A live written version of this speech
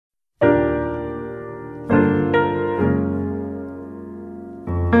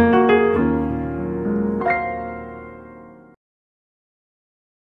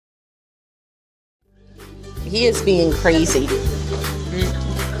He is being crazy.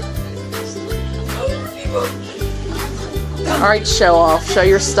 Alright, show off. Show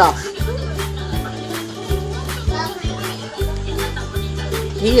your stuff.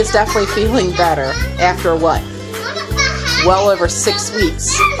 He is definitely feeling better after what? Well over 6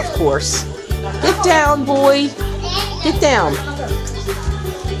 weeks, of course. Get down, boy. Get down.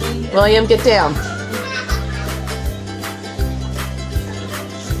 William, get down.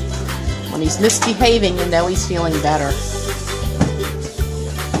 When he's misbehaving, you know he's feeling better.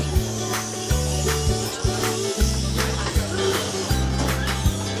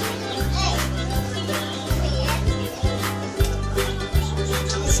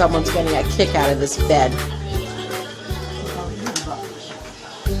 Someone's getting a kick out of this bed.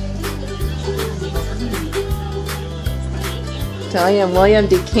 Tell him, William,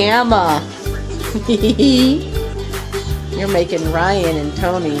 decama. You're making Ryan and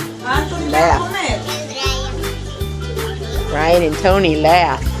Tony laugh. Ryan and Tony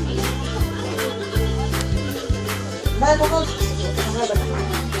laugh.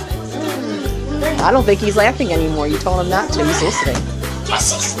 I don't think he's laughing anymore. You told him not to. He's listening.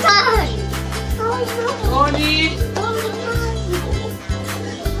 Yes, he's done. Tony.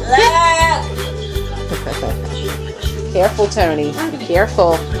 Careful, Tony. Be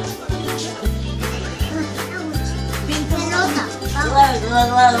careful.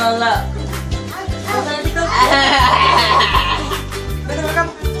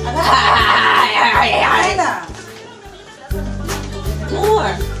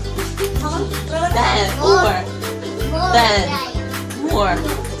 More.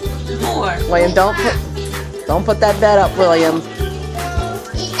 More. William, don't put that bed up, William.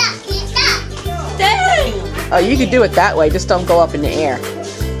 Dang. Oh, you could do it that way. Just don't go up in the air.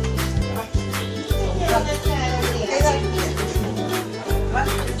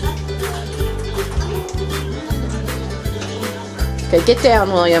 Okay, get down,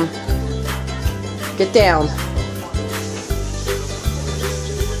 William. Get down.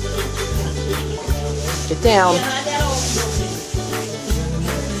 Get down.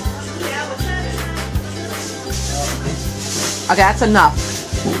 Okay, that's enough.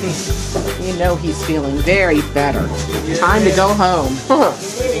 You know he's feeling very better. Time to go home.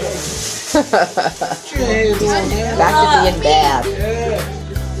 Back to being bad.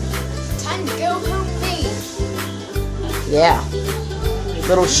 Time to go home, me. Yeah.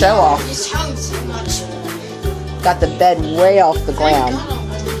 Little show off. This hungry too much. Got the bed way off the ground.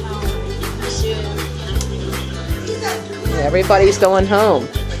 Everybody's going home.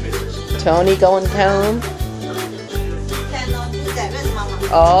 Tony going home.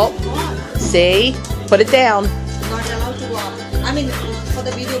 Oh, see? Put it down. Not allowed to walk. I mean, for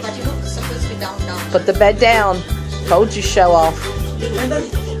the video, but you know, it's supposed to be down. Put the bed down. Told you, show off. Don't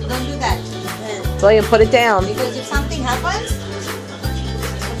do that. William, put it down. Because if something happens,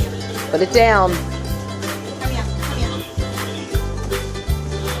 Put it down. come here.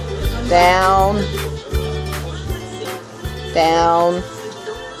 Down. Down.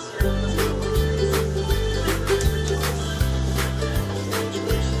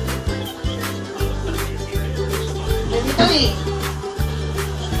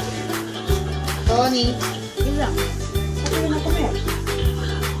 Tony.